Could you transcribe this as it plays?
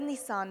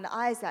only son,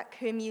 Isaac,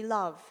 whom you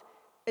love,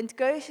 and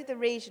go to the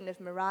region of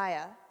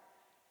Moriah.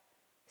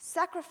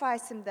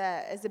 Sacrifice him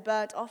there as a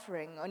burnt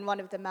offering on one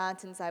of the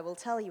mountains I will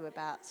tell you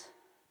about."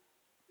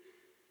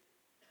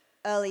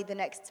 Early the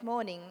next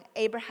morning,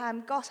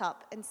 Abraham got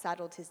up and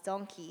saddled his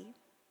donkey.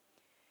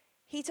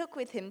 He took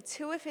with him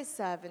 2 of his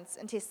servants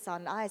and his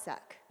son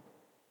Isaac.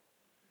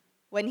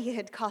 When he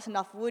had cut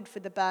enough wood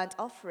for the burnt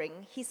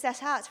offering, he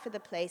set out for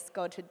the place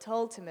God had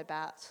told him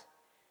about.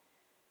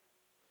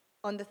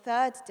 On the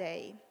 3rd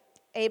day,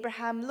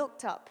 Abraham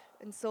looked up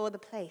and saw the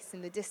place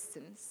in the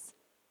distance.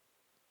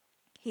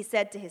 He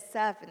said to his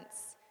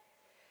servants,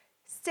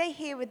 "Stay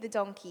here with the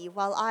donkey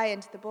while I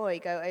and the boy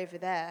go over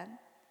there.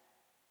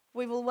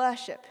 We will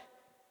worship,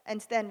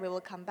 and then we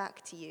will come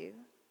back to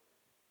you."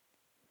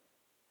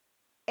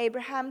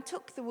 Abraham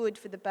took the wood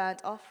for the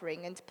burnt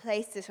offering and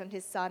placed it on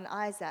his son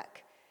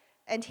Isaac,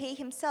 and he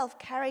himself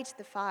carried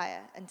the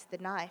fire and the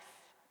knife.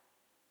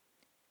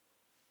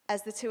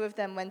 As the 2 of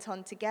them went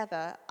on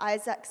together,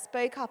 Isaac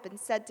spoke up and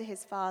said to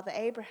his father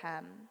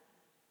Abraham,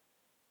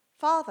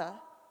 "Father?"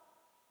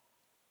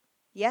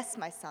 "Yes,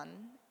 my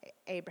son,"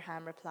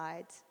 Abraham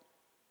replied.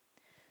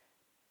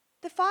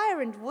 "The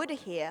fire and wood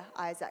are here,"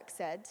 Isaac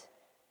said,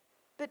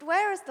 "but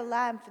where is the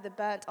lamb for the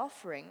burnt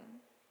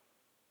offering?"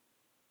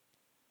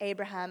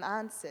 Abraham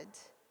answered,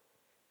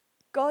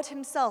 "God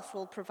himself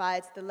will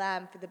provide the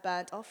lamb for the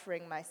burnt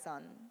offering, my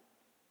son."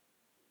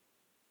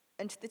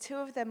 And the 2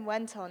 of them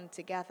went on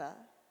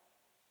together.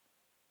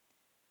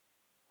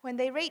 When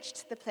they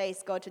reached the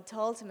place God had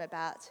told him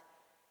about,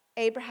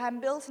 Abraham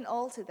built an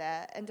altar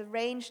there and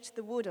arranged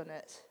the wood on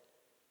it.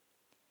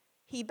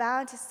 He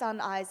bound his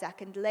son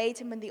Isaac and laid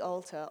him on the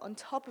altar on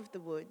top of the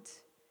wood.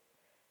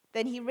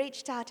 Then he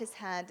reached out his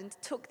hand and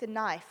took the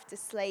knife to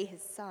slay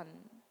his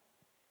son.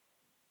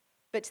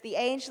 But the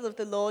angel of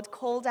the Lord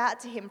called out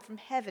to him from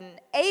heaven,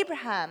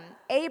 "Abraham,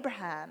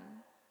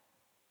 Abraham."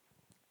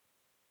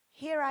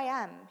 "Here I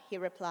am," he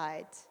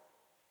replied.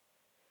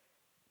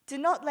 "Do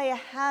not lay a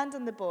hand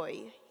on the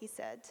boy," he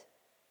said.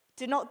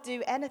 "Do not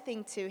do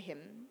anything to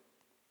him.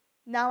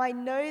 Now I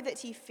know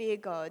that you fear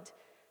God,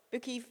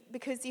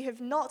 because you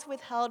have not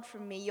withheld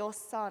from me your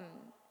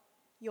son,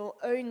 your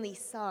only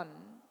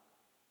son."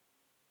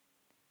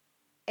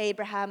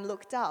 Abraham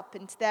looked up,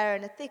 and there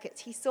in a thicket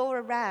he saw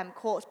a ram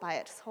caught by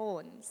its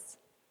horns.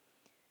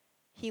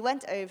 He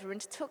went over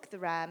and took the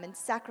ram and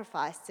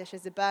sacrificed it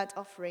as a burnt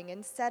offering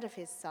instead of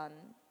his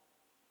son.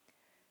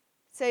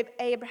 So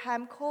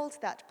Abraham called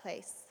that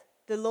place,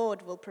 "The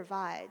Lord will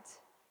provide."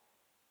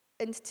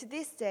 And to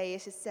this day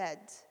it is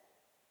said,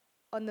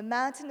 "On the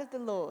mountain of the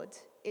Lord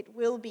it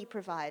will be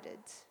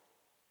provided."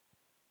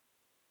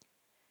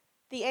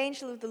 The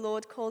angel of the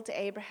Lord called to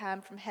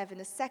Abraham from heaven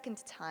a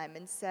second time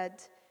and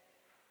said,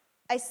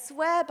 "I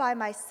swear by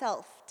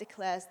myself,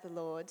 declares the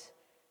Lord,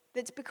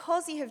 that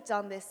because you have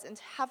done this and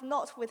have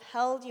not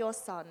withheld your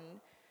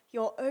son,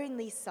 your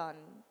only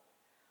son,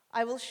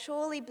 I will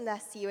surely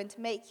bless you and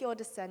make your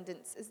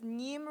descendants as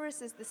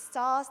numerous as the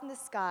stars in the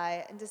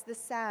sky and as the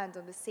sand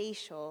on the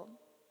seashore.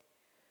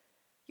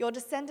 Your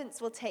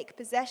descendants will take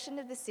possession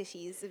of the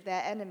cities of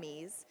their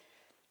enemies,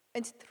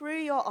 and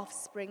through your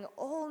offspring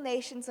all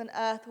nations on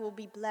earth will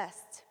be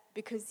blessed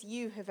because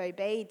you have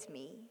obeyed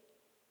me."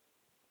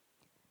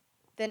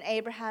 Then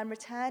Abraham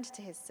returned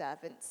to his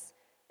servants,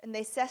 and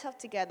they set off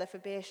together for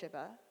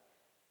Beersheba.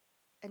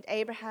 And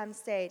Abraham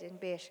stayed in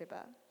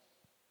Beersheba.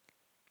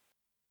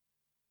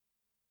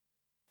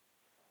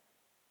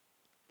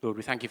 Lord,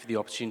 we thank you for the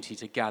opportunity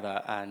to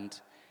gather and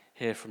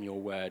hear from your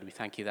word. We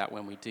thank you that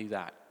when we do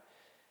that,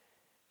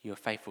 you are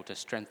faithful to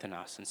strengthen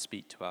us and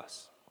speak to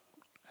us.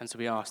 And so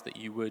we ask that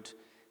you would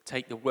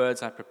take the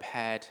words I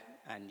prepared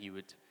and you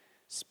would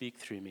speak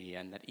through me,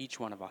 and that each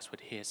one of us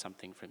would hear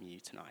something from you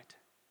tonight.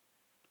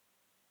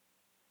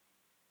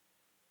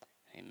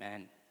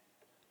 Amen.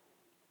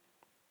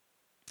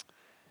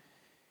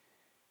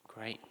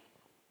 Great.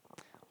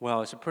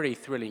 Well, it's a pretty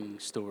thrilling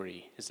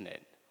story, isn't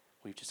it?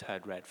 We've just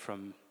heard read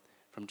from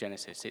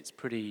Genesis. It's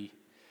pretty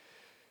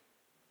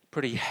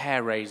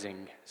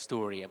hair-raising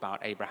story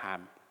about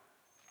Abraham.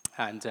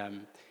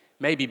 And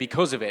maybe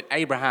because of it,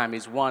 Abraham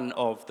is one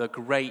of the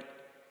great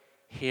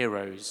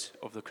heroes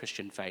of the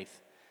Christian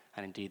faith,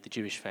 and indeed the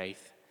Jewish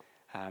faith.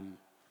 I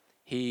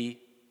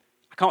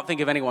can't think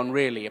of anyone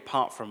really,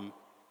 apart from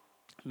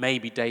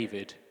maybe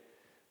David,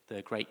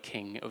 the great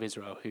king of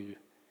Israel,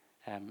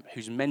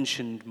 who's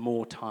mentioned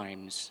more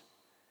times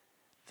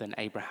than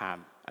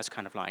Abraham, as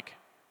kind of like,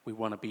 we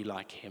want to be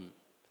like him.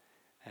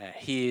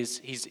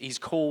 He's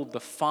called the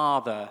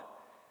father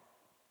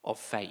of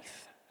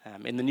faith.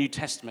 In the New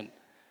Testament,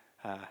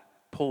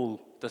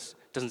 Paul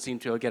doesn't seem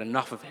to get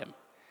enough of him,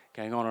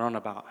 going on and on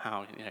about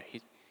how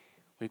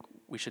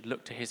we should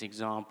look to his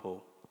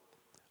example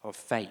of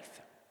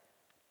faith.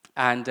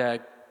 And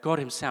God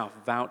himself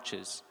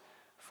vouches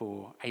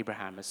for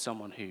Abraham as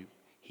someone who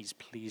he's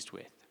pleased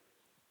with.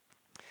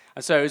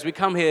 And so as we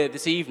come here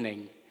this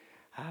evening,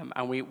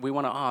 and we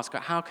want to ask,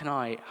 how can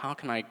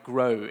I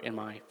grow in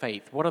my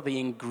faith? What are the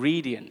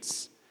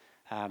ingredients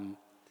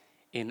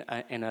in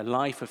a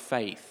life of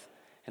faith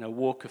in a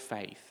walk of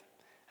faith,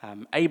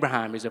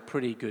 Abraham is a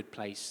pretty good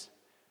place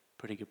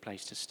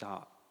to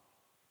start.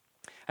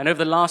 And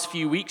over the last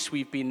few weeks,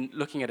 we've been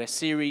looking at a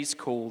series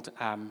called,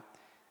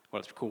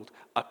 it's called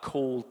A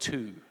Call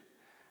To.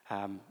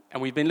 And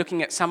we've been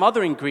looking at some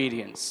other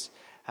ingredients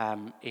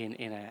in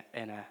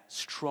a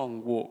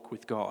strong walk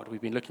with God.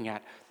 We've been looking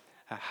at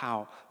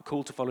how a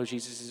call to follow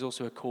Jesus is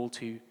also a call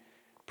to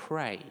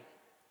pray.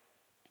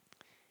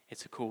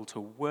 It's a call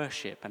to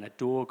worship and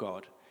adore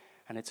God.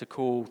 And it's a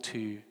call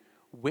to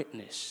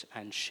witness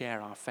and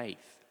share our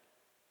faith.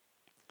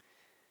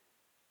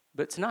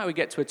 But tonight we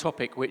get to a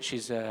topic which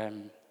is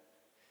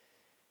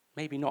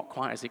maybe not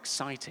quite as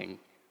exciting.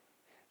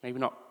 Maybe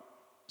not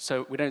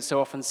so, we don't so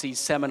often see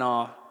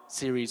seminar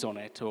series on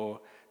it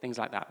or things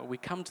like that. But we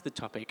come to the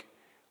topic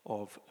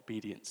of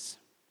obedience.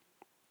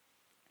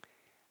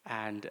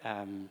 And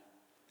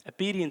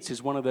obedience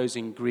is one of those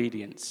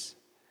ingredients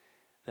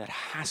that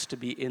has to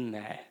be in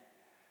there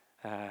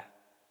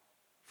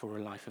for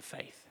a life of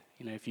faith.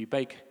 You know, if you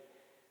bake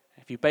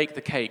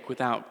the cake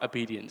without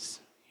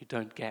obedience, you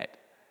don't get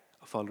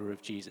a follower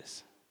of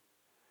Jesus.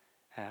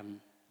 And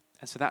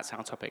so that's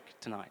our topic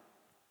tonight.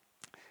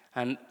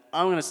 And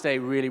I'm going to stay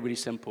really, really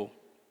simple.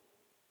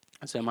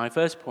 And so my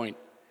first point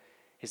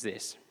is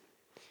this.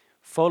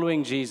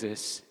 Following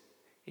Jesus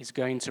is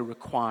going to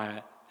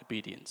require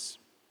obedience.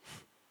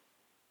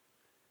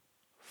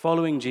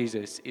 Following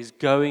Jesus is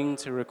going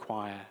to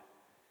require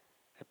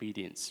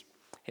obedience.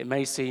 It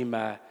may seem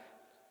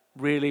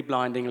really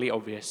blindingly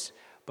obvious,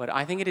 but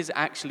I think it is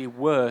actually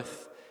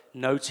worth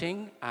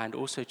noting and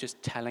also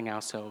just telling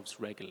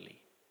ourselves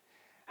regularly.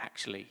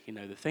 Actually,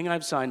 the thing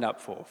I've signed up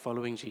for,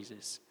 following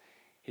Jesus,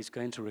 is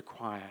going to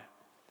require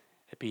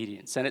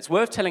obedience. And it's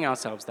worth telling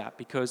ourselves that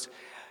because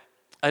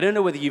I don't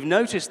know whether you've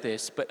noticed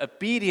this, but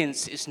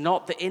obedience is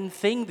not the in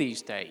thing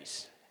these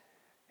days.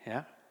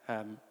 Yeah?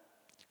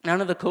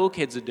 None of the cool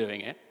kids are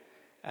doing it.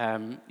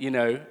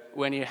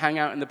 When you hang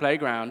out in the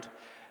playground,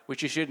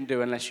 which you shouldn't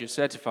do unless you're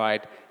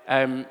certified,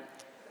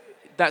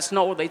 that's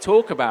not what they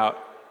talk about.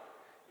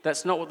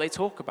 That's not what they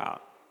talk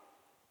about.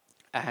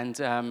 And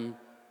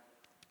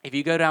if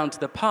you go down to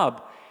the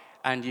pub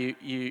and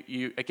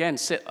you again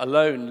sit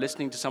alone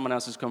listening to someone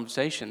else's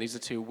conversation, these are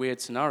two weird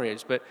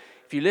scenarios, but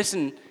if you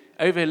listen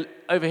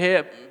over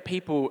here,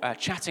 people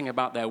chatting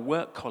about their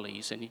work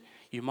colleagues, and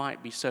you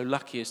might be so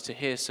lucky as to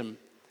hear some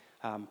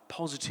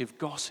positive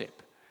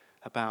gossip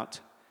about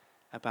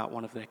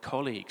one of their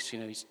colleagues.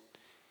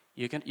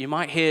 You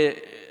might hear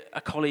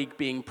a colleague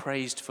being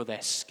praised for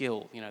their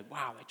skill.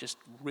 Wow, they're just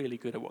really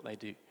good at what they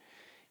do.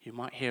 You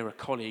might hear a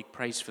colleague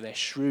praised for their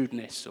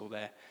shrewdness or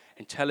their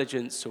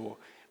intelligence, or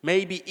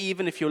maybe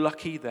even if you're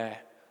lucky, their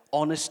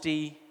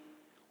honesty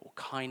or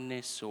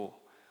kindness or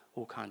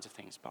all kinds of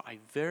things. But I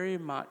very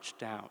much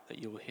doubt that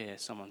you'll hear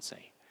someone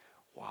say,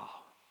 wow,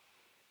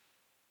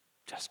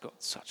 just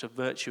got such a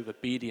virtue of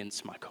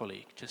obedience, my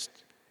colleague.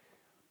 Just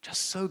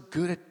so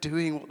good at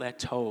doing what they're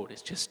told.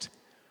 It's just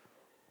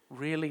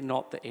really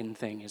not the in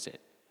thing, is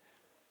it?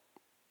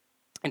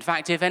 In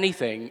fact, if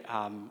anything,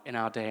 in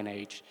our day and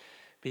age,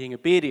 being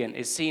obedient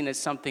is seen as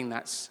something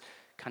that's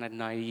kind of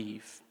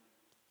naive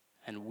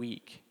and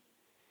weak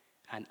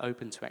and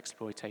open to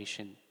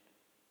exploitation,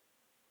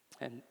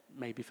 and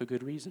maybe for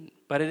good reason.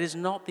 But it is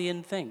not the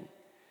in thing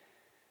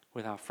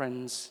with our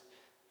friends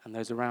and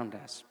those around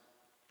us.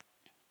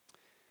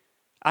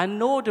 And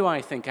nor do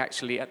I think,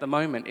 actually, at the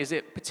moment, is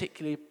it a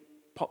particularly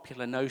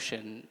popular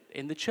notion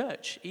in the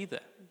church either.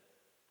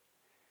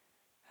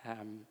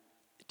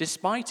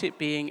 Despite it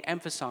being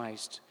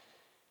emphasized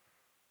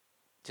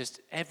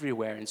just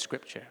everywhere in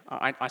Scripture.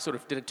 I sort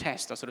of did a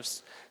test. I sort of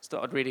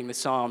started reading the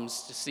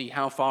Psalms to see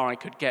how far I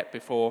could get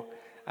before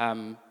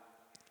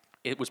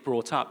it was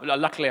brought up.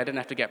 Luckily, I didn't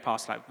have to get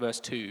past like verse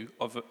 2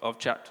 of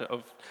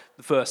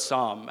the first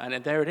Psalm,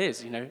 and there it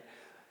is.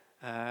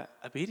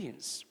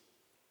 Obedience.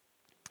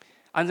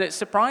 And it's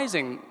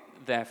surprising,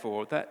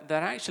 therefore, that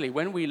actually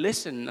when we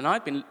listen, and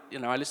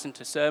I listen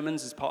to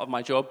sermons as part of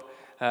my job,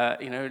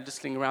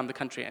 listening around the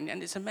country,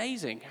 and it's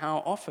amazing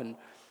how often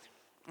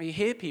you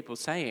hear people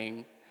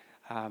saying,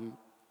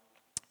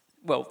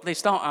 they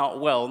start out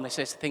well, and they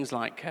say things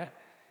like,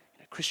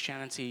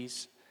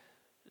 Christianity's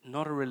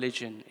not a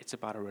religion, it's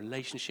about a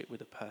relationship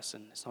with a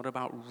person. It's not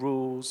about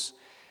rules,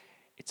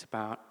 it's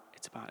about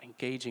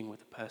engaging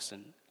with a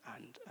person.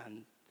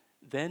 And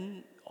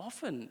then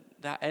often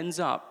that ends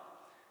up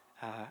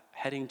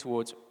heading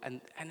towards,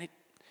 and it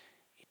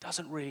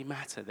doesn't really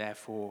matter,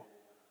 therefore,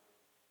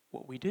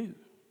 what we do,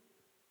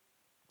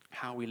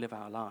 how we live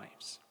our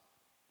lives.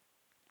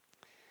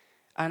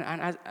 And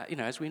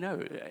as we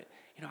know,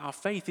 our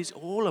faith is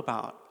all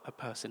about a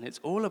person. It's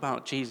all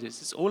about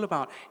Jesus. It's all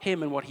about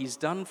him and what he's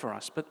done for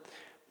us. But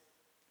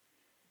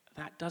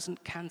that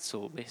doesn't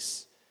cancel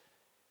this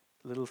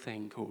little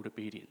thing called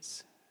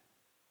obedience.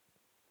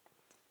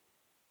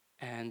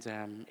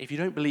 And if you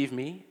don't believe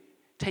me,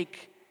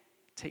 take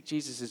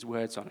Jesus'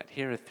 words on it.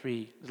 Here are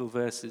 3 little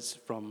verses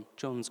from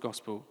John's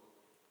Gospel,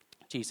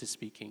 Jesus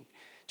speaking.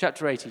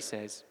 Chapter 8, he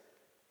says,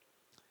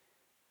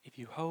 "If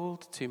you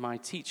hold to my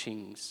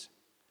teachings,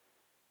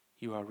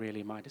 you are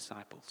really my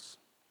disciples.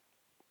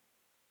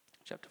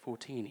 Chapter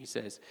 14, he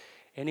says,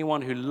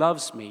 anyone who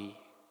loves me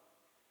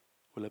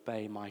will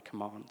obey my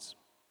commands,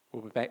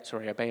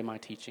 obey my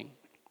teaching.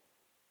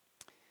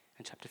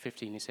 And chapter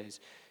 15, he says,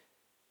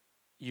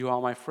 you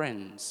are my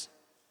friends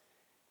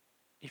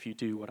if you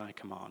do what I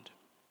command.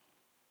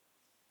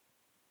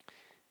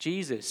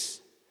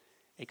 Jesus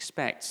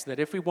expects that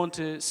if we want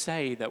to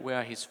say that we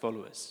are his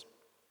followers,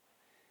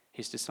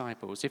 his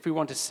disciples, if we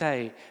want to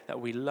say that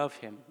we love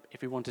him,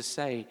 if we want to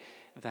say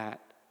that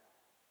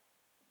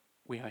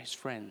we are his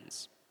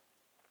friends,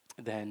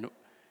 then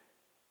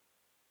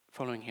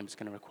following him is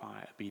going to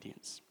require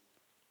obedience.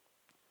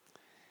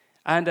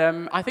 And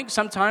I think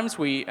sometimes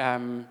we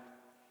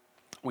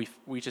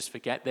just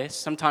forget this.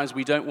 Sometimes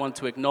we don't want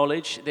to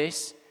acknowledge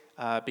this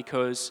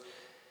because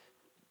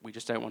we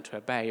just don't want to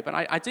obey. But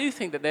I do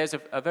think that there's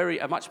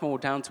a much more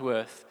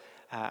down-to-earth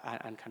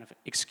and kind of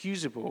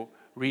excusable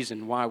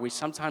reason why we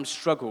sometimes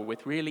struggle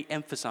with really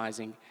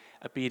emphasizing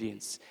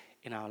obedience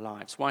in our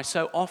lives. Why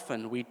so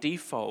often we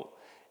default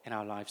in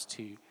our lives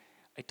to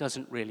it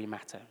doesn't really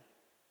matter.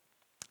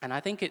 And I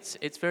think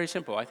it's very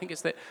simple. I think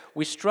it's that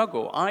we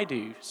struggle, I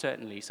do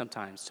certainly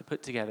sometimes, to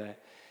put together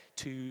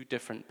two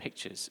different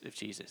pictures of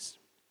Jesus.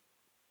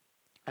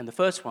 And the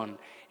first one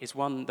is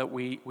one that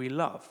we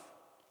love.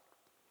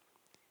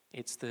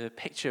 It's the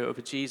picture of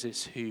a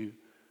Jesus who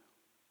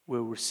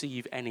will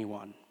receive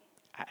anyone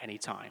at any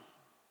time.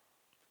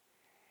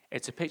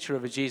 It's a picture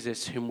of a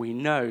Jesus whom we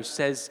know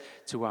says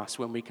to us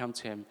when we come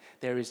to him,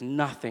 there is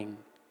nothing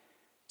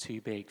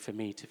too big for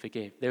me to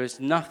forgive. There is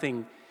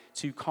nothing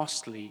too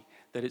costly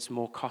that it's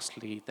more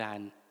costly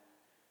than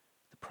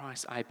the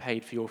price I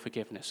paid for your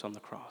forgiveness on the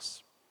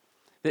cross.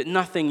 That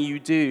nothing you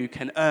do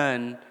can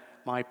earn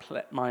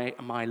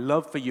my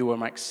love for you or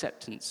my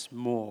acceptance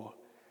more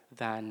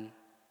than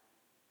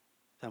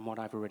what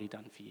I've already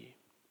done for you.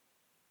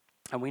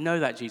 And we know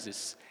that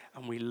Jesus,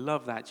 and we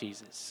love that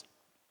Jesus.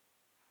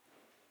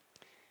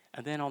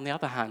 And then on the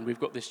other hand,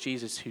 we've got this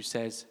Jesus who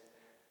says,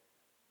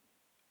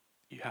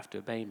 you have to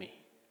obey me.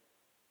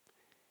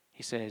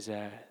 He says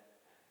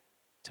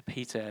to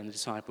Peter and the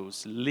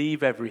disciples,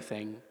 leave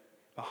everything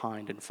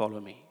behind and follow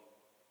me.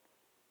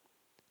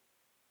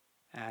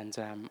 And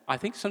I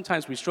think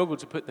sometimes we struggle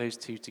to put those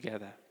two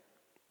together.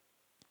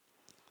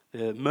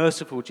 The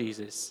merciful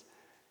Jesus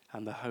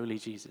and the holy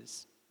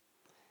Jesus.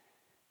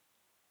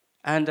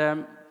 And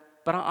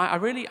but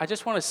I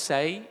just want to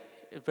say,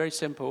 very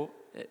simple,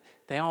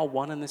 they are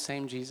one and the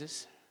same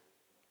Jesus.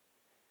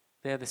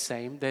 They're the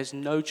same. There's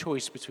no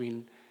choice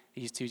between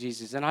these two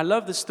Jesus. And I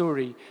love the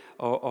story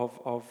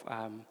of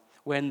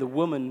when the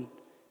woman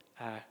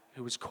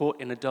who was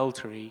caught in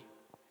adultery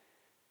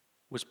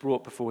was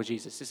brought before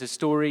Jesus. It's a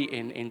story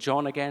in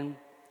John again,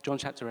 John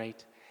chapter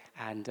 8.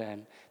 And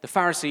the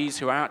Pharisees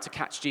who are out to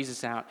catch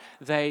Jesus out,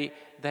 they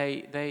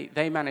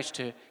managed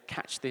to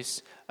catch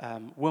this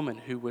woman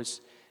who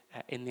was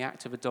in the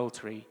act of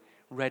adultery,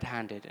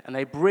 red-handed. And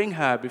they bring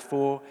her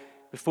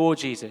before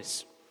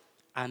Jesus,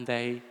 and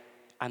they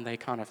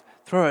kind of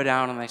throw her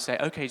down and they say,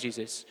 okay,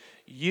 Jesus,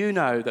 you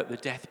know that the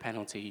death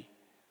penalty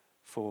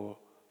for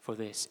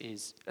this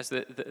is, as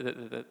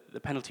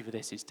the penalty for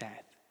this is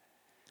death.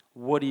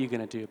 What are you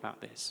going to do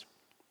about this?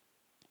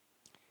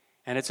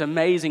 And it's an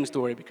amazing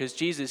story because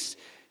Jesus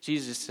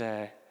just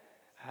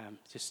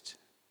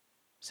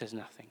says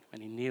nothing.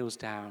 And he kneels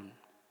down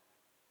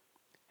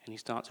and he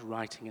starts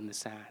writing in the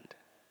sand.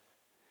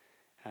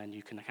 And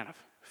you can kind of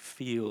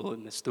feel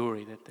in the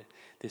story that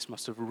this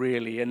must have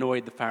really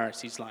annoyed the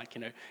Pharisees. Like,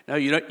 no,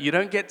 you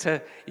don't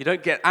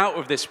get out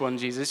of this one,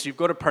 Jesus. You've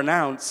got to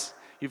pronounce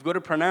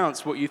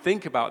what you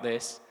think about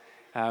this.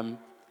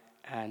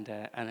 And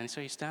then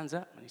so he stands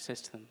up and he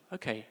says to them,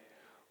 okay,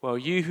 well,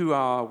 you who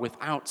are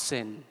without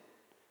sin,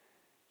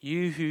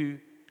 you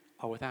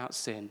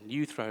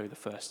throw the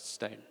first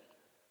stone.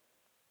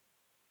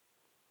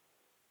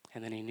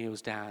 And then he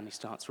kneels down, he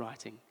starts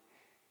writing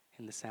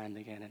in the sand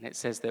again. And it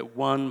says that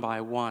one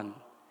by one,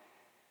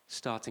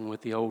 starting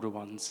with the older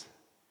ones,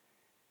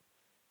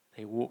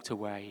 they walked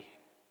away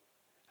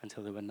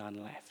until there were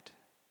none left.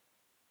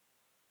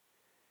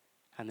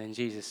 And then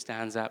Jesus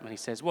stands up and he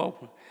says, well,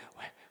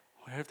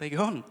 where have they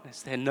gone?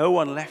 Is there no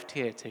one left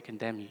here to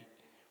condemn you?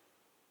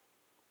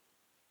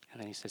 And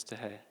then he says to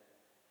her,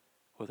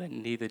 well,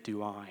 then neither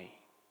do I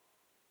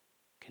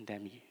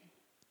condemn you.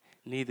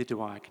 Neither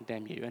do I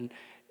condemn you. And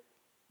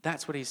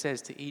that's what he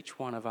says to each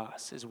one of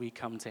us as we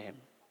come to him.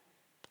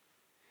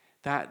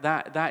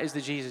 That is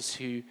the Jesus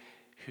who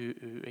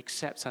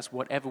accepts us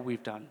whatever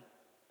we've done.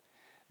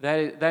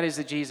 That is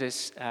the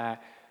Jesus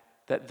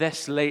that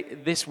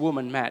this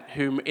woman met,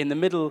 whom in the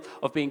middle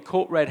of being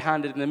caught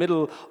red-handed, in the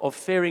middle of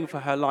fearing for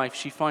her life,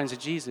 she finds a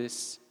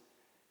Jesus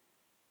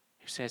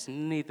who says,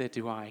 neither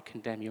do I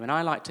condemn you. And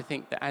I like to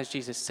think that as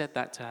Jesus said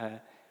that to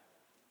her,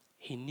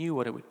 he knew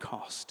what it would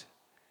cost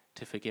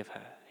to forgive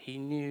her. He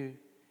knew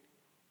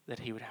that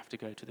he would have to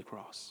go to the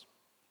cross.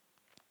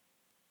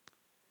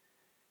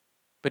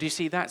 But you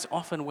see, that's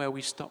often where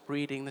we stop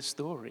reading the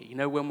story.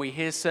 When we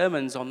hear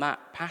sermons on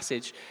that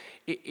passage,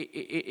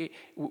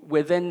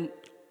 we're then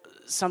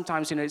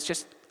sometimes, it's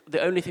just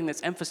the only thing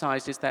that's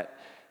emphasized is that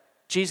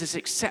Jesus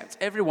accepts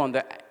everyone,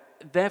 that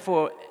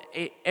therefore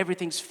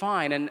everything's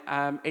fine,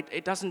 and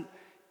it doesn't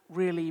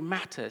really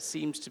matter,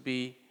 seems to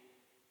be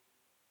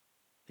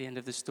the end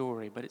of the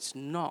story. But it's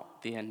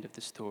not the end of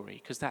the story,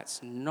 because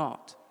that's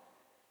not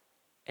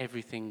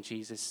everything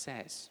Jesus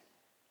says.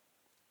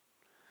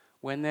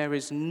 When there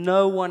is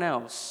no one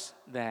else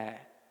there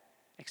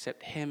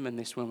except him and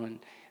this woman,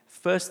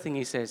 first thing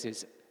he says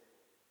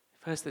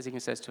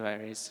to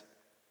her is,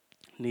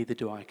 neither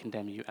do I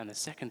condemn you. And the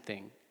second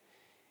thing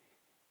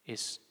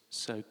is,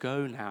 so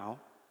go now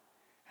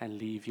and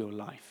leave your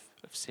life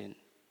of sin.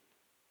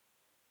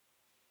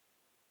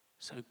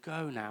 So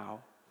go now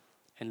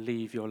and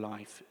leave your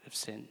life of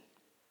sin.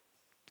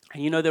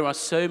 And there are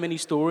so many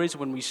stories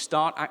when we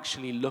start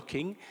actually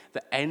looking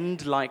that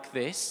end like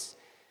this,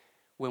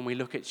 when we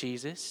look at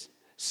Jesus.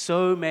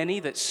 So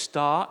many that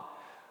start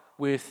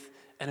with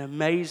an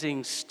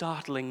amazing,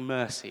 startling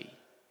mercy.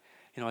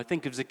 I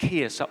think of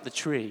Zacchaeus up the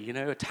tree,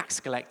 a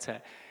tax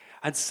collector.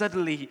 And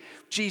suddenly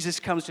Jesus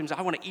comes to him and says,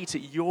 I want to eat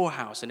at your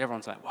house. And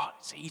everyone's like, what?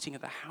 He's eating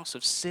at the house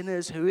of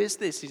sinners? Who is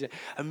this? He's an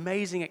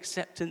amazing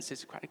acceptance.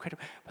 It's quite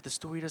incredible. But the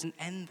story doesn't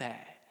end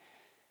there.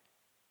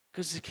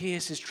 Because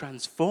Zacchaeus is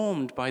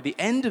transformed by the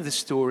end of the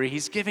story.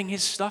 He's giving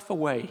his stuff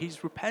away.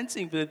 He's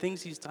repenting for the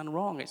things he's done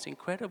wrong. It's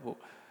incredible.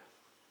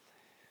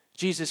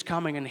 Jesus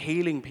coming and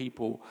healing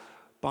people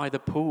by the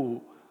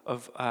pool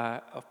of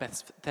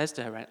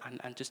Bethesda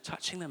and just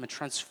touching them and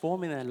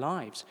transforming their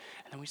lives.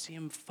 And then we see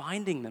him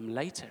finding them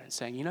later and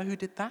saying, you know who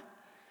did that?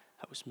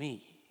 That was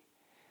me.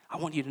 I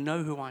want you to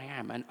know who I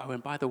am.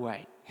 And by the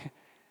way,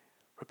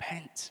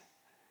 repent.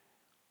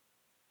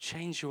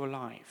 Change your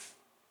life.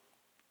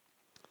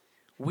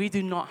 We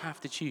do not have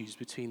to choose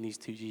between these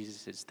two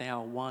Jesuses. They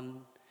are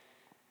one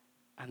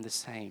and the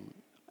same.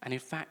 And in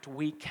fact,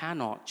 we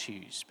cannot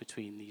choose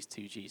between these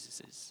two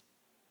Jesuses.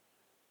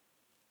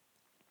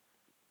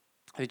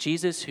 The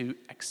Jesus who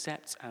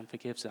accepts and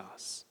forgives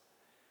us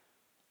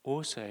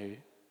also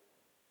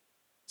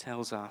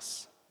tells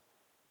us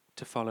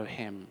to follow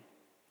him.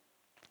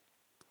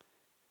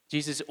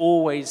 Jesus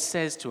always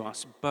says to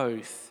us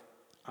both,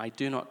 I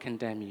do not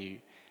condemn you,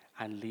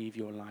 and leave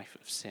your life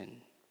of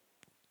sin.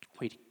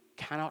 We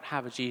cannot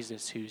have a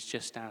Jesus who's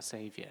just our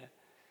Savior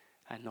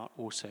and not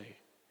also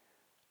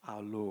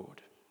our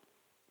Lord.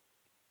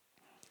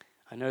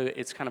 I know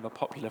it's kind of a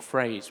popular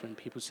phrase when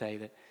people say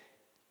that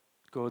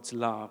God's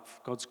love,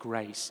 God's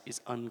grace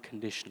is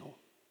unconditional.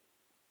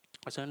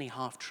 It's only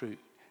half true.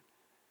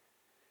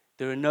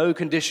 There are no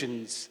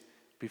conditions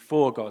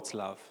before God's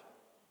love.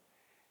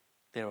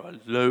 There are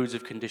loads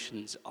of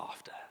conditions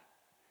after.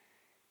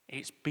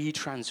 It's be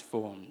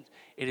transformed.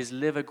 It is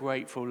live a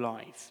grateful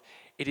life.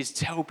 It is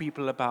tell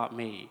people about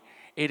me.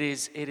 It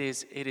is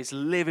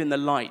live in the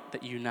light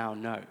that you now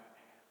know.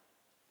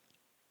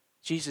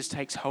 Jesus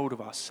takes hold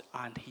of us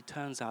and he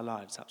turns our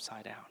lives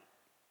upside down.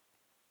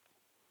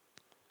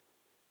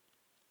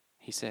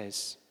 He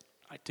says,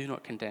 I do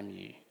not condemn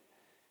you.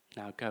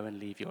 Now go and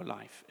leave your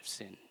life of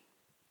sin.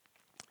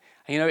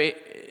 And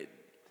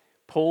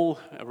Paul,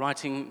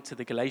 writing to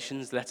the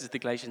Galatians, letter to the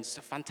Galatians, it's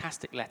a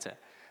fantastic letter.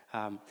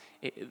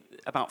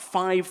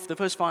 The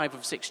first 5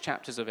 of 6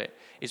 chapters of it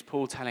is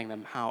Paul telling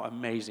them how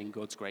amazing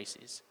God's grace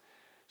is.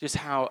 Just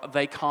how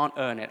they can't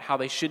earn it, how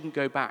they shouldn't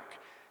go back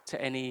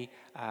to any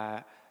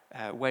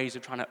ways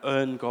of trying to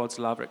earn God's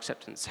love or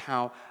acceptance,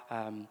 how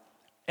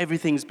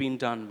everything's been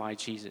done by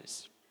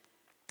Jesus.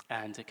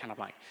 And it kind of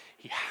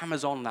he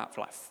hammers on that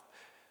for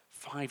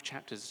 5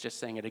 chapters, just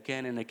saying it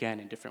again and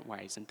again in different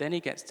ways. And then he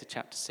gets to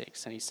chapter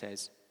 6 and he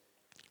says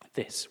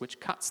this,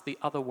 which cuts the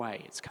other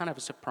way. It's kind of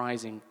a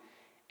surprising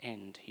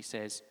end. He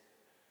says,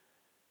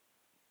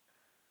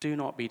 do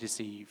not be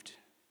deceived.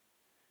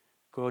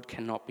 God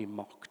cannot be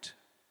mocked.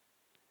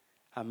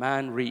 A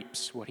man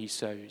reaps what he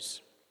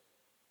sows.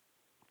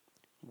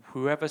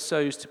 Whoever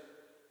sows to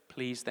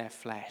please their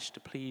flesh, to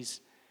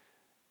please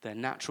their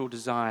natural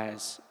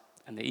desires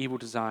and the evil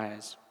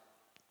desires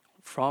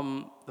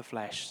from the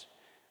flesh,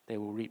 they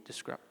will reap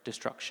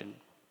destruction.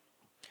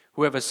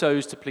 Whoever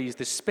sows to please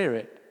the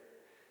Spirit,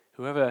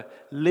 whoever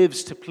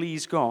lives to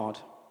please God,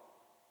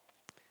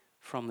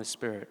 from the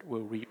Spirit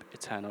will reap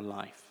eternal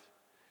life.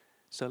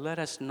 So let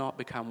us not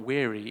become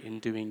weary in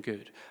doing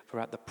good, for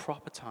at the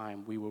proper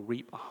time we will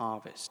reap a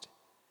harvest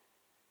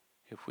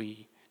if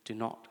we do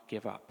not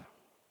give up.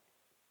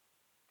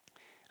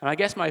 And I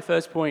guess my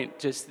first point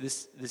just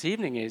this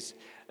evening is,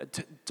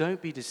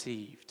 don't be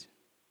deceived.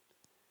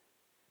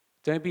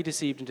 Don't be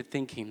deceived into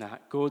thinking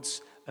that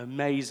God's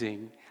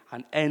amazing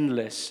and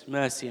endless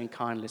mercy and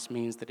kindness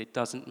means that it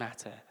doesn't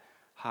matter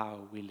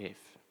how we live.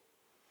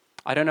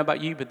 I don't know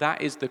about you, but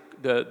that is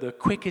the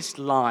quickest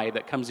lie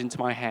that comes into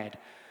my head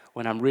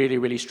when I'm really,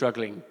 really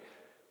struggling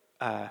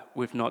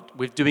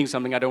with doing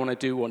something I don't want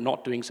to do or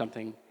not doing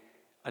something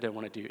I don't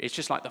want to do. It's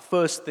just like the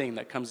first thing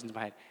that comes into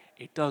my head.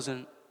 It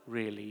doesn't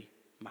really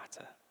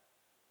matter.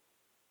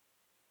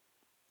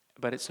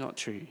 But it's not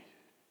true.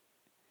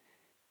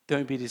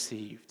 Don't be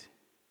deceived.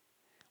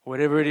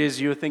 Whatever it is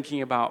you're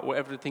thinking about,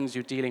 whatever the things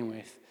you're dealing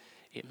with,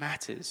 It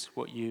matters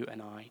what you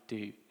and I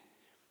do.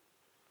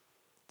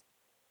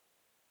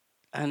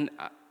 And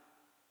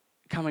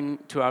coming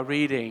to our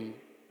reading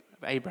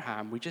of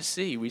Abraham,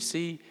 we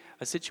see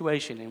a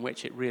situation in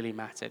which it really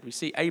mattered. We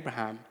see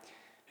Abraham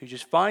who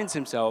just finds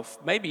himself,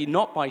 maybe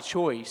not by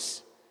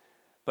choice,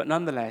 but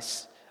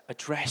nonetheless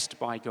addressed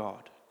by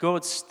God.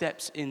 God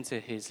steps into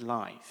his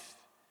life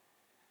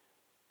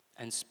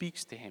and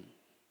speaks to him.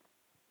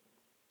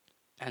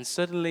 And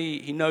suddenly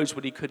he knows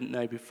what he couldn't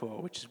know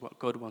before, which is what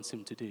God wants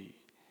him to do.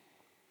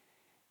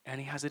 And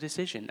he has a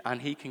decision,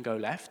 and he can go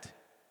left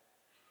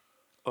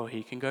or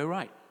he can go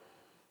right.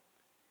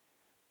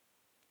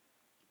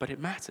 But it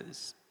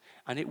matters,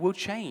 and it will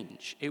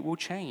change. It will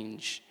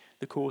change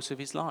the course of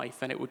his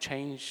life, and it will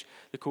change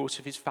the course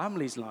of his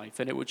family's life,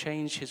 and it will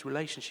change his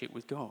relationship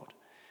with God.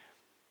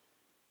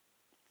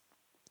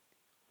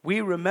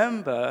 We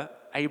remember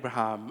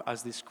Abraham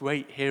as this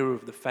great hero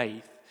of the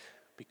faith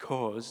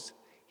because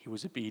he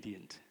was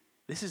obedient.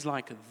 This is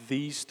like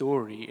the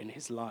story in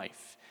his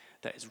life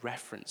that is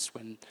referenced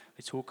when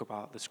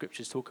the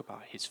scriptures talk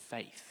about his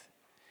faith,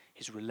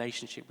 his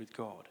relationship with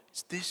God.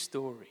 It's this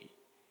story.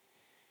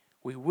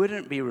 We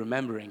wouldn't be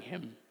remembering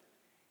him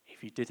if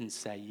he didn't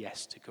say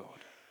yes to God.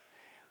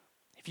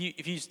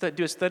 If you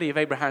do a study of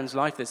Abraham's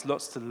life, there's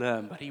lots to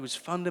learn, but he was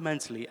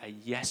fundamentally a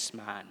yes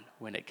man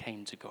when it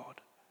came to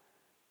God.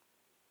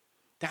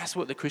 That's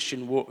what the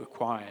Christian walk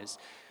requires.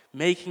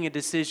 Making a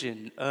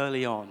decision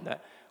early on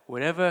that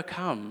whatever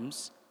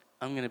comes,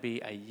 I'm going to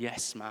be a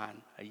yes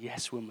man, a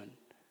yes woman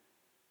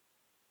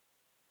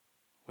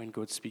when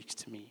God speaks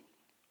to me.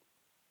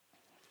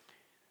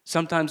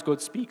 Sometimes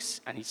God speaks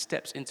and he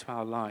steps into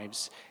our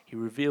lives. He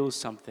reveals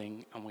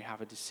something and we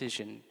have a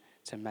decision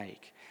to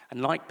make.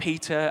 And like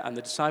Peter and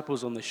the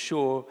disciples on the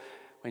shore,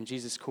 when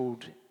Jesus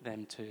called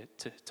them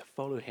to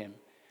follow him,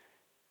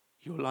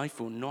 your life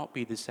will not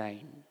be the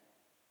same.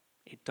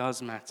 It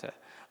does matter.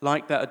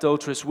 Like that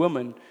adulterous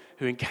woman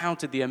who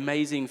encountered the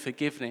amazing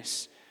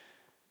forgiveness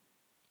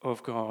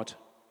of God,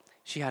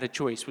 she had a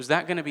choice. Was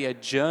that going to be a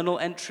journal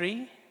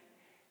entry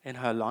in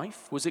her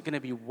life? Was it going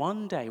to be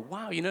one day?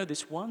 Wow,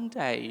 this one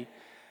day,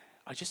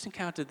 I just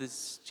encountered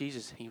this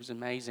Jesus. He was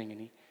amazing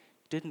and he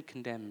didn't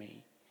condemn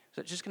me. Was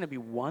that just going to be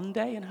one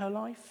day in her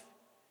life?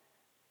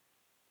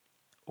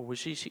 Or was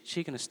she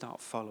going to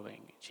start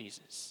following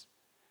Jesus?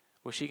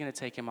 Was she going to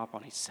take him up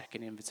on his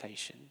second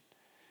invitation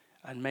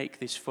and make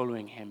this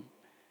following him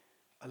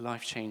a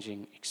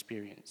life-changing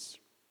experience?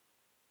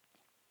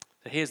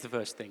 So here's the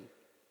first thing.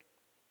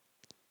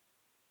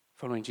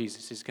 Following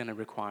Jesus is going to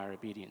require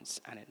obedience,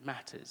 and it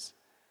matters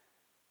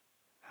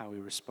how we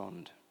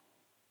respond.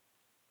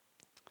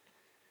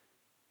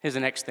 Here's the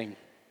next thing,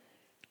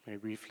 very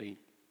briefly.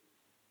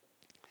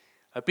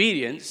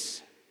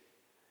 Obedience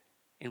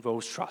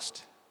involves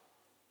trust.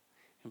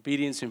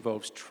 Obedience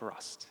involves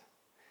trust.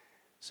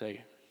 So,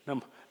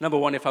 number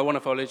one, if I want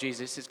to follow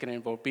Jesus, it's going to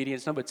involve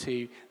obedience. Number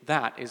two,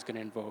 that is going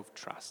to involve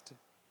trust.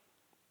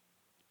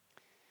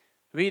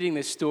 Reading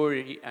this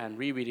story and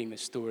rereading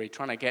this story,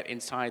 trying to get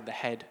inside the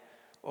head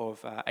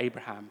of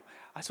Abraham,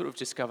 I sort of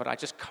discovered I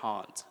just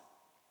can't.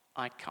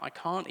 I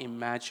can't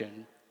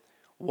imagine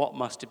what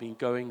must have been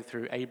going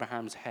through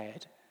Abraham's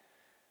head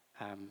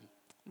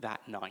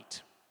that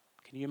night.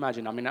 Can you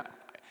imagine? I mean,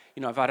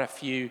 I've had a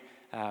few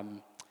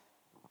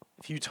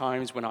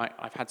times when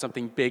I've had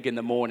something big in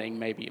the morning,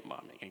 maybe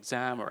an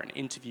exam or an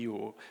interview,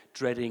 or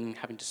dreading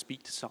having to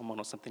speak to someone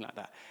or something like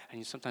that.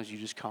 And sometimes you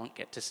just can't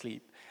get to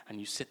sleep, and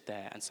you sit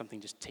there and something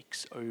just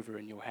ticks over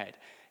in your head.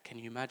 Can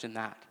you imagine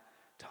that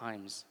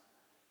times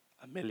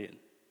 1,000,000?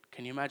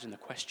 Can you imagine the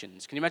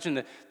questions? Can you imagine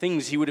the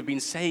things he would have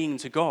been saying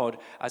to God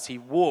as he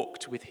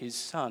walked with his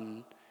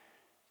son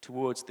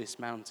towards this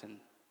mountain?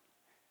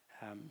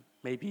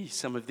 Maybe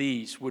some of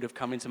these would have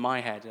come into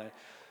my head.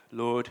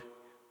 Lord,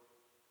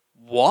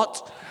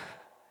 what?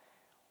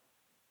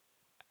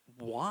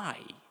 Why?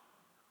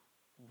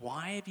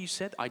 Why have you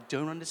said? I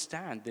don't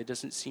understand. There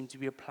doesn't seem to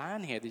be a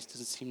plan here. This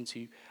doesn't seem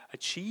to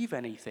achieve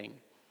anything.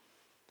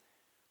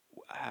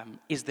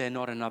 Is there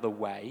not another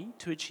way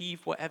to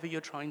achieve whatever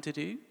you're trying to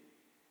do?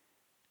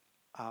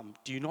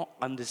 Do you not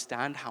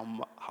understand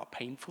how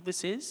painful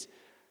this is?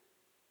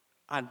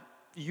 And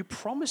you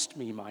promised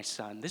me, my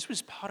son. This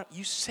was part of,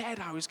 you said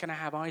I was going to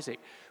have Isaac.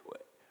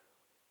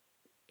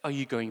 Are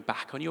you going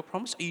back on your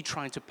promise? Are you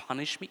trying to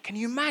punish me? Can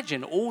you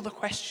imagine all the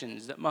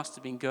questions that must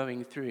have been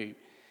going through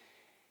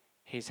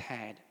his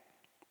head?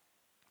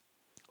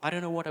 I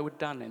don't know what I would have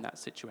done in that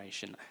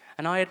situation.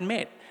 And I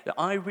admit that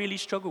I really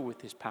struggle with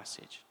this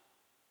passage.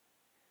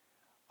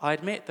 I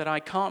admit that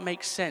I can't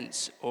make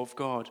sense of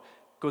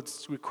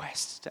God's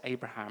requests to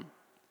Abraham.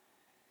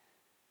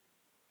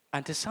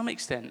 And to some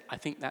extent, I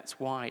think that's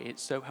why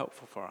it's so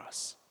helpful for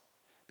us.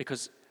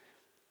 Because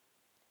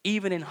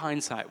even in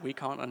hindsight, we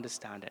can't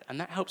understand it. And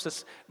that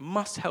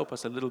must help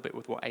us a little bit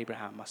with what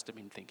Abraham must have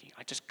been thinking.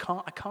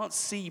 I can't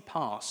see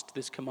past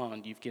this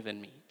command you've given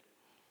me.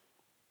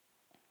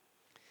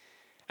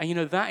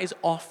 And that is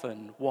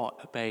often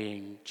what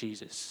obeying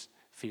Jesus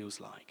feels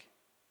like.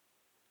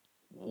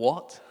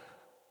 What?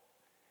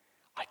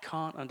 I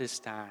can't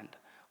understand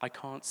I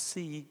can't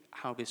see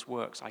how this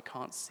works. I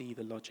can't see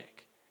the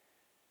logic.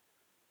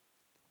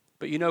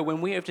 But when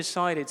we have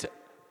decided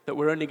that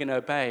we're only going to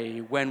obey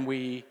when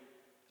we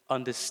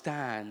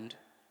understand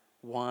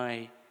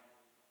why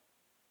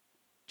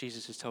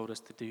Jesus has told us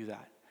to do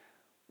that,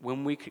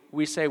 when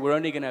we say we're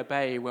only going to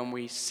obey when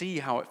we see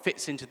how it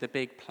fits into the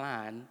big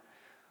plan,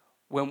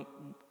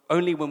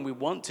 only when we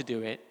want to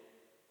do it,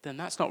 then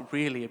that's not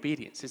really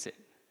obedience, is it?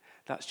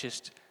 That's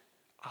just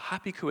a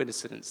happy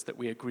coincidence that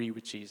we agree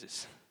with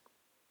Jesus.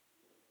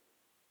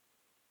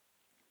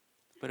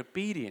 But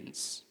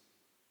obedience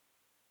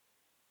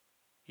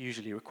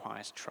usually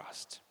requires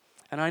trust.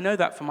 And I know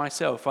that for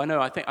myself.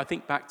 I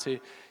think back to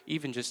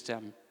even just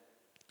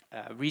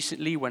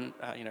recently when,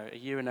 nearly a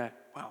year and a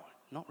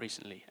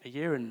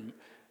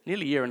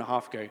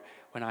half ago,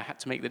 when I had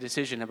to make the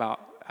decision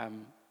about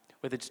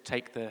whether to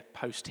take the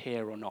post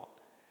here or not.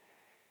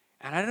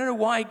 And I don't know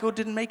why God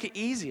didn't make it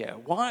easier.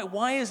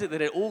 Why is it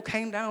that it all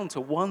came down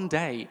to one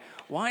day?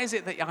 Why is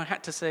it that I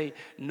had to say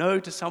no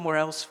to somewhere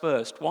else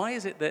first? Why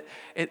is it that,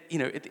 at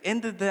the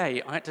end of the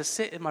day, I had to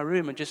sit in my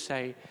room and just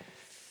say,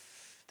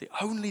 the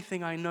only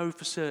thing I know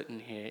for certain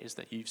here is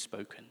that you've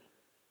spoken.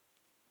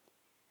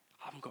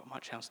 I haven't got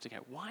much else to go.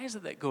 Why is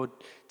it that God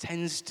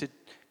tends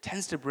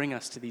to bring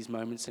us to these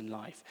moments in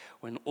life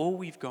when all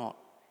we've got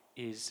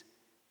is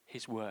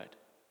his word?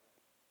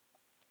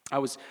 I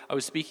was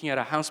speaking at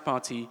a house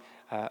party,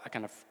 a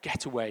kind of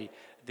getaway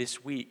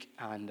this week,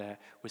 and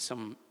with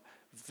some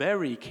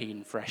very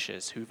keen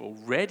freshers who've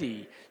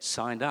already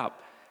signed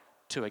up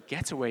to a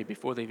getaway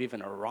before they've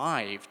even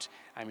arrived.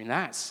 I mean,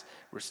 that's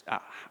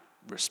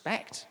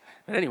respect.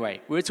 But anyway,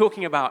 we were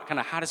talking about kind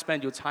of how to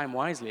spend your time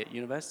wisely at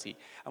university,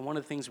 and one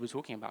of the things we were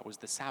talking about was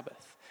the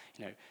Sabbath.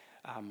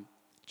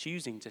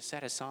 Choosing to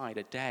set aside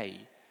a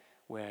day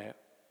where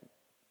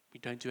you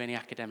don't do any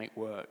academic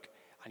work,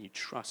 and you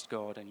trust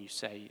God, and you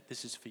say,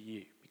 this is for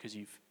you, because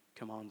you've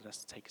commanded us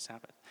to take a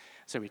Sabbath.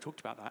 So we talked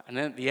about that. And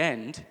then at the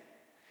end,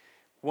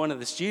 one of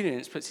the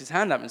students puts his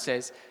hand up and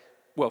says,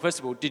 well, first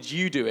of all, did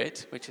you do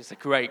it? Which is a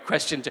great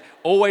question to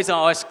always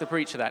ask the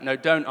preacher that. No,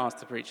 don't ask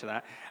the preacher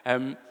that.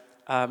 And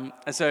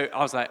so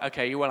I was like,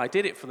 okay, well, I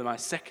did it for my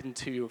second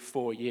 2 or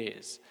 4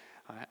 years.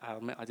 I'll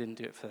admit I didn't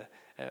do it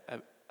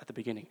at the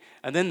beginning.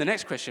 And then the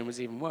next question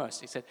was even worse.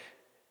 He said,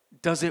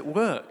 does it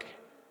work?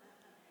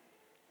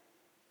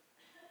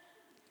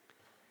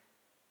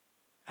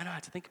 And I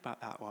had to think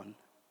about that one.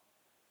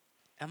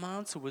 And my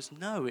answer was,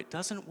 no, it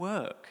doesn't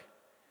work.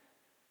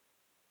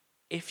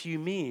 If you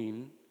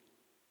mean,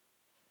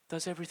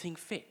 does everything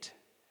fit?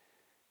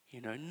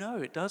 No,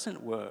 it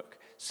doesn't work.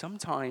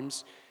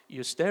 Sometimes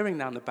you're staring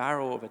down the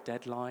barrel of a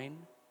deadline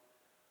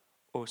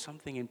or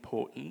something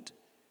important,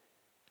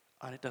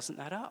 and it doesn't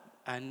add up.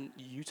 And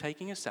you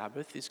taking a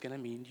Sabbath is going to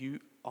mean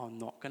you are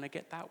not going to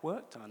get that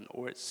work done,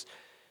 or it's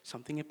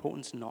something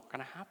important's not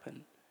going to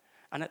happen.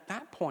 And at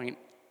that point,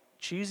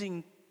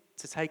 choosing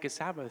to take a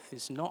Sabbath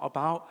is not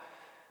about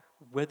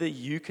whether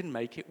you can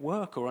make it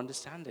work or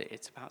understand it.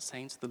 It's about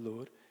saying to the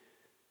Lord,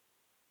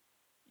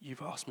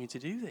 you've asked me to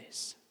do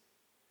this.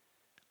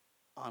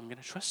 I'm going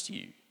to trust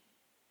you.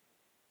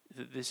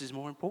 That this is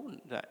more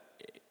important, that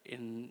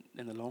in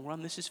the long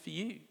run, this is for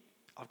you.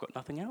 I've got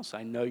nothing else.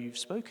 I know you've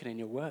spoken in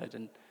your word,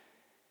 and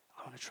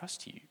I want to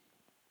trust you.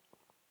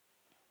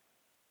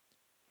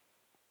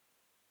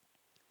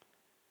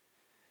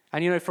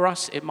 And for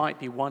us, it might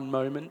be one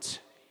moment,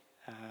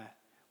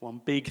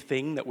 one big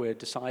thing that we're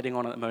deciding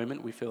on at the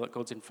moment. We feel that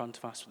God's in front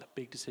of us with a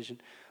big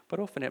decision. But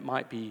often it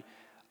might be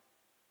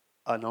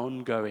an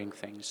ongoing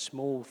thing,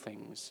 small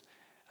things.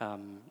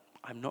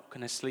 I'm not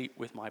going to sleep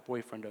with my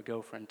boyfriend or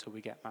girlfriend until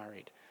we get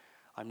married.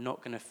 I'm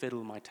not going to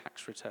fiddle my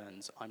tax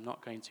returns. I'm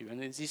not going to.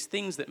 And there's these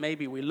things that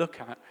maybe we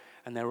look at,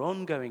 and they're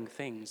ongoing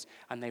things,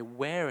 and they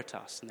wear at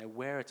us, and they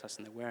wear at us,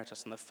 and they wear at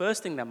us. And the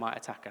first thing that might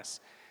attack us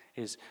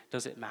is,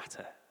 does it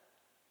matter?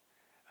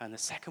 And the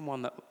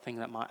second thing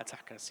that might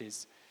attack us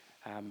is,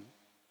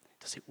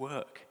 does it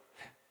work?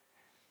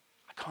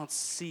 I can't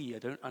see, I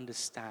don't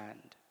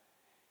understand.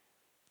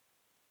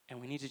 And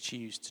we need to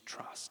choose to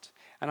trust.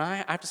 And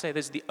I have to say,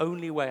 this is the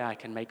only way I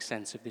can make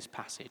sense of this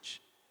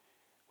passage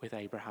with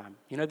Abraham.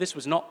 This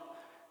was not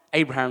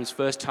Abraham's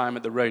first time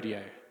at the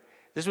rodeo.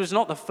 This was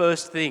not the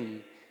first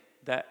thing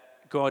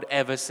that God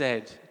ever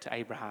said to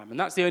Abraham. And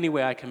that's the only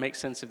way I can make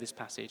sense of this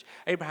passage.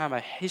 Abraham had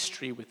a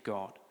history with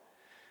God.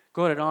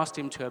 God had asked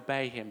him to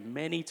obey him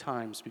many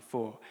times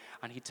before,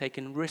 and he'd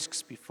taken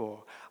risks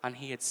before, and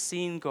he had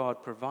seen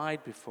God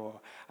provide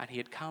before, and he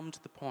had come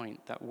to the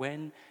point that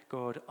when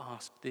God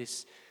asked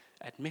this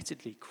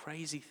admittedly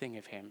crazy thing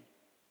of him,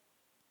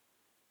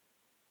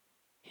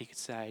 he could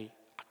say,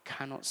 I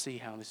cannot see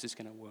how this is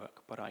going to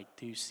work, but I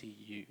do see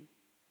you.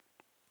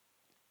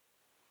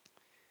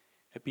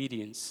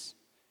 Obedience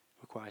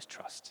requires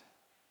trust.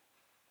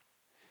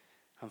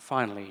 And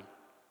finally,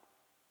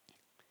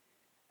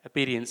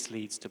 obedience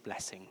leads to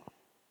blessing.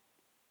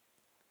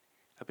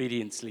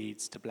 Obedience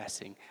leads to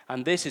blessing.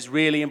 And this is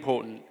really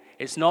important.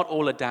 It's not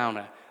all a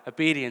downer.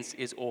 Obedience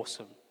is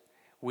awesome.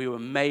 We were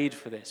made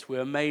for this. We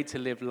were made to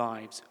live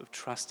lives of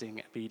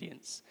trusting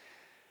obedience.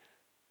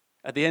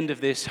 At the end of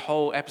this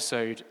whole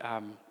episode,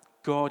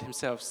 God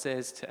himself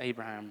says to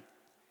Abraham,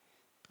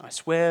 I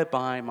swear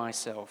by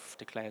myself,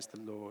 declares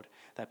the Lord,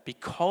 that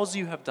because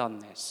you have done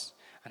this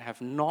and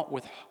have not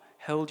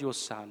withheld your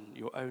son,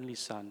 your only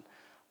son,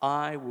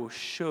 I will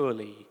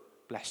surely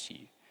bless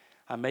you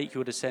and make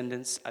your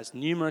descendants as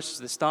numerous as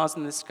the stars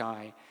in the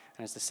sky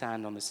and as the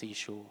sand on the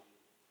seashore.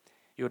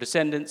 Your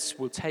descendants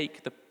will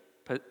take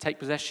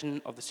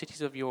possession of the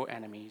cities of your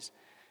enemies,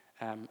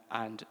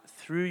 and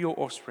through your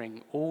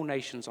offspring, all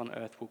nations on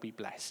earth will be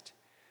blessed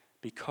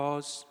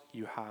because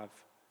you have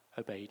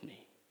obeyed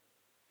me.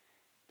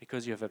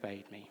 Because you have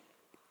obeyed me.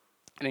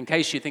 And in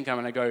case you think I'm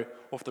going to go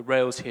off the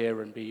rails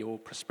here and be all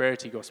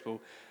prosperity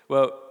gospel,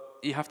 well,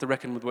 you have to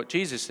reckon with what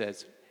Jesus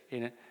says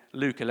in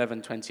Luke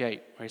 11:28,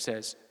 where he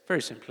says,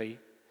 very simply,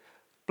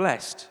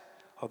 blessed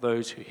are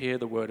those who hear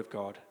the word of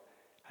God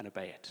and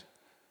obey it.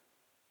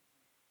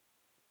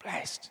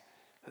 Blessed.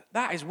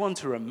 That is one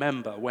to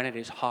remember when it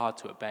is hard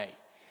to obey.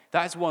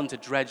 That is one to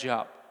dredge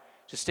up,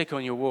 to stick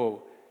on your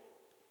wall.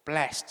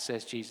 Blessed,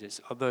 says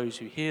Jesus, are those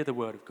who hear the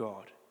word of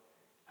God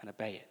and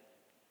obey it.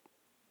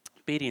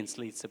 Obedience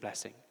leads to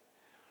blessing.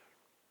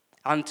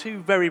 And two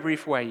very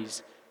brief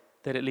ways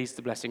that it leads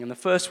to blessing. And the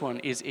first one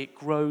is it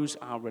grows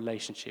our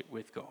relationship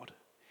with God.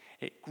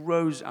 It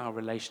grows our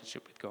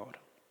relationship with God.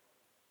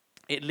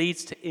 It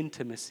leads to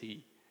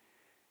intimacy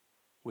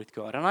with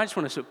God. And I just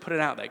want to sort of put it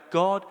out there.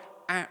 God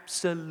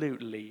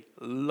absolutely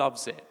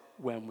loves it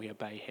when we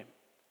obey him.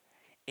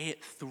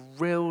 It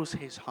thrills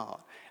his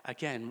heart.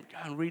 Again, go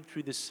and read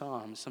through the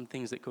Psalms, some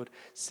things that God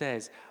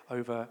says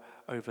over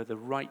the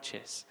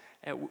righteous.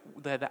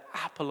 They're the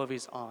apple of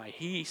his eye.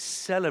 He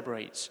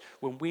celebrates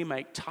when we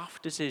make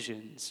tough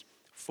decisions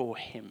for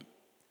him.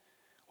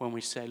 When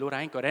we say, Lord,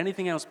 I ain't got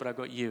anything else, but I've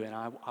got you, and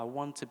I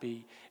want to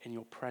be in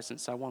your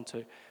presence. I want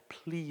to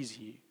please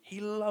you. He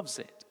loves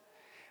it.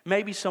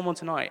 Maybe someone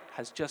tonight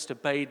has just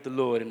obeyed the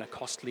Lord in a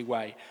costly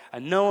way,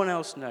 and no one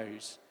else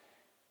knows.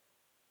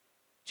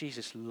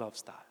 Jesus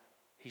loves that.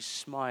 He's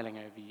smiling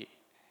over you.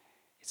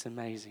 It's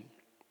amazing.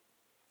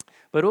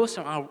 But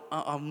also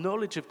our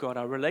knowledge of God,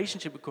 our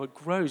relationship with God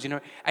grows. You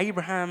know,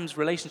 Abraham's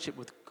relationship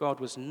with God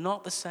was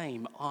not the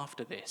same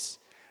after this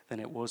than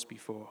it was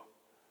before.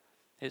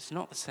 It's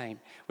not the same.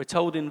 We're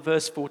told in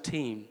verse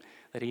 14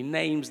 that he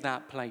names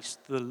that place,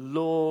 the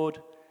Lord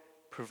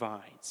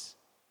provides.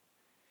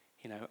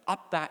 You know,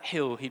 up that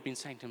hill, he'd been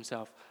saying to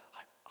himself,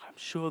 I'm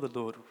sure the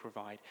Lord will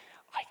provide.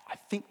 I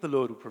think the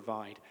Lord will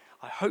provide.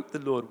 I hope the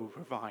Lord will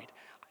provide.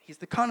 He's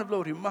the kind of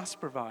Lord who must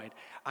provide.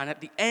 And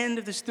at the end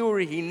of the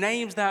story, he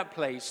names that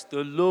place,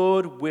 the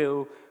Lord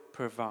will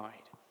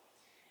provide.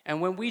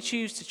 And when we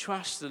choose to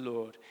trust the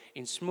Lord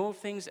in small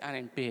things and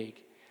in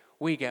big,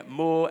 we get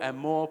more and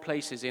more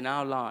places in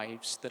our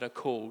lives that are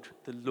called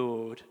the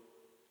Lord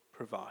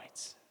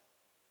provides.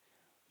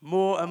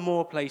 More and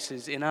more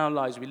places in our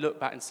lives we look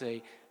back and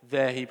say,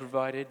 there he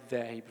provided,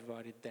 there he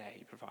provided, there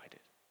he provided.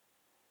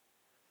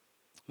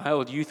 My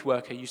old youth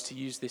worker used to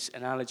use this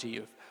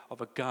analogy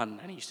of a gun,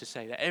 and he used to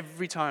say that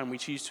every time we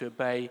choose to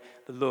obey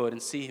the Lord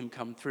and see him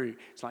come through,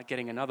 it's like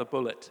getting another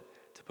bullet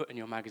to put in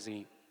your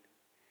magazine.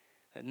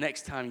 That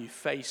next time you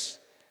face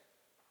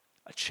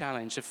a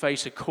challenge, to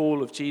face a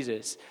call of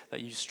Jesus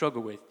that you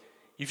struggle with,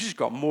 you've just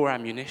got more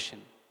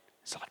ammunition.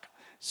 It's like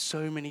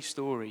so many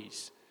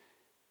stories.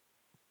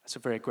 That's a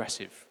very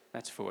aggressive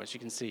metaphor, as you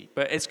can see,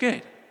 but it's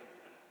good.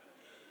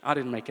 I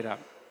didn't make it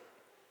up.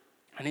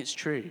 And it's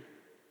true.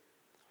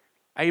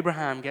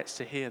 Abraham gets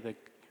to hear the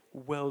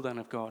well done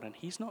of God, and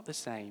he's not the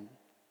same.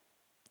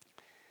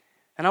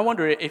 And I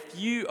wonder if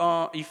you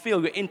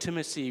feel your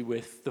intimacy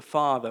with the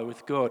Father,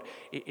 with God,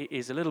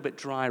 is a little bit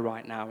dry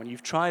right now, and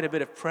you've tried a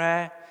bit of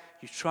prayer,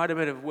 you've tried a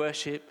bit of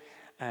worship,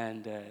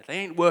 and they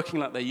ain't working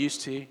like they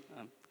used to.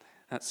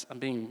 I'm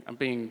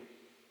being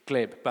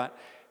glib, but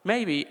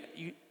maybe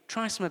you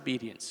try some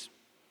obedience.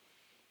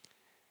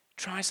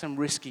 Try some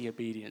risky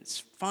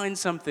obedience. Find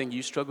something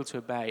you struggle to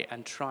obey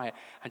and try it,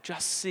 and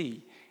just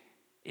see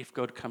if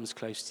God comes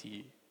close to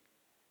you.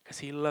 Because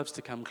he loves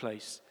to come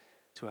close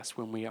to us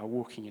when we are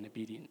walking in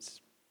obedience.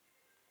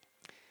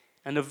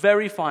 And the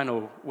very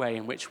final way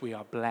in which we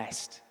are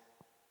blessed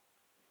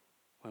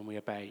when we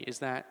obey is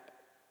that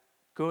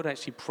God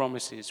actually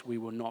promises we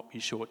will not be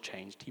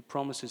shortchanged. He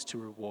promises to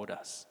reward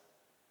us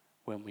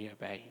when we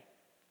obey.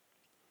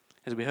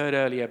 As we heard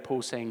earlier,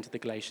 Paul saying to the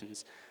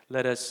Galatians,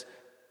 let us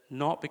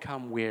not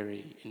become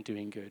weary in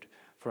doing good,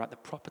 for at the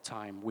proper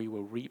time we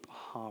will reap a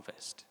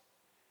harvest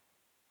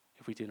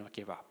if we do not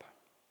give up.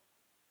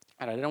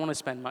 And I don't want to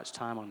spend much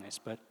time on this,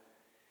 but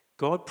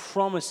God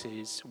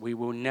promises we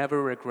will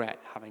never regret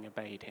having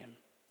obeyed him.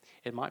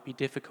 It might be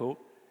difficult.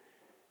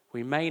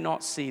 We may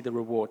not see the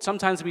reward.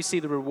 Sometimes we see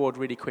the reward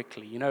really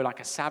quickly. You know, like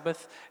a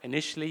Sabbath,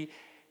 initially,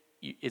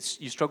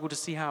 you struggle to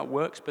see how it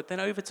works, but then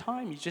over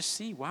time you just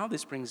see, wow,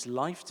 this brings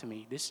life to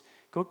me. This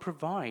God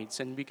provides,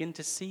 and begin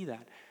to see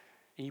that.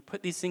 And you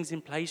put these things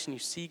in place and you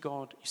see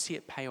God, you see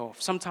it pay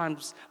off.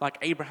 Sometimes, like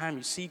Abraham,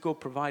 you see God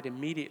provide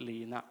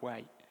immediately in that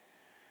way.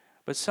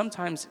 But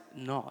sometimes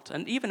not.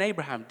 And even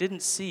Abraham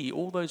didn't see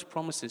all those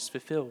promises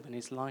fulfilled in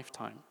his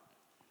lifetime.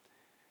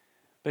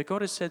 But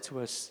God has said to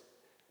us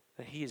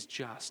that he is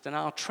just, and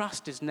our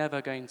trust is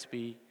never going to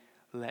be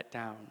let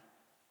down.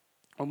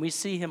 When we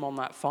see him on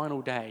that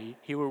final day,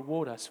 he will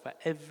reward us for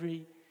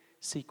every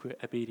secret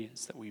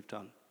obedience that we've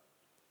done.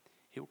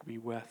 It will be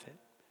worth it.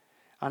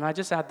 And I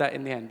just add that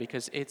in the end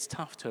because it's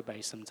tough to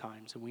obey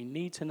sometimes, and we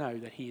need to know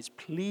that he is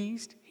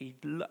pleased, he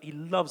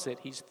loves it,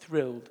 he's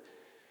thrilled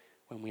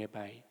when we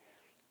obey,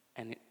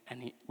 and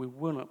we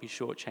will not be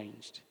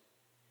shortchanged.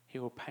 He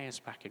will pay us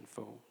back in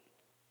full.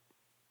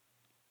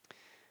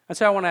 And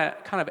so I want to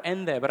kind of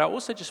end there, but I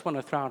also just want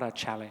to throw out a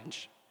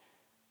challenge.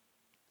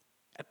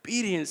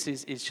 Obedience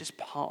is just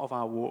part of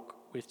our walk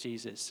with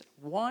Jesus.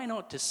 Why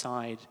not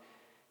decide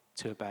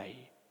to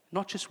obey?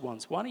 Not just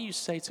once. Why don't you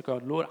say to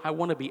God, Lord, I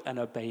want to be an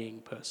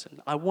obeying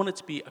person. I want it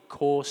to be a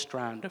core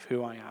strand of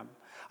who I am.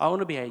 I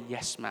want to be a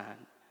yes man.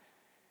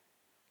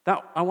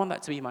 I want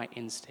that to be my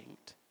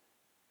instinct.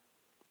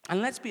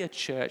 And let's be a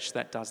church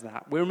that does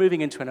that. We're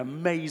moving into an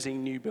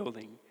amazing new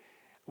building.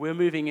 We're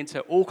moving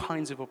into all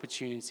kinds of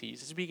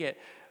opportunities. As we get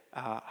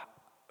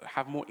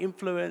have more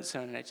influence,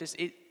 and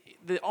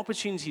the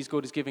opportunities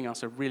God is giving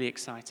us are really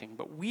exciting.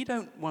 But we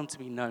don't want to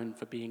be known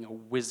for being a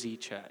whizzy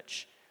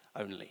church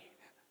only.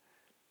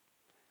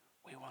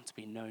 We want to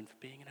be known for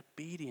being an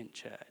obedient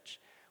church,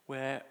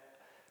 where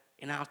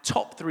in our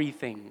top 3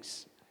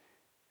 things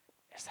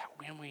is that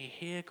when we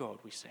hear God,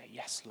 we say,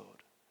 yes,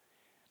 Lord,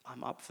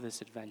 I'm up for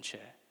this adventure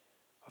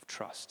of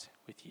trust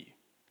with you.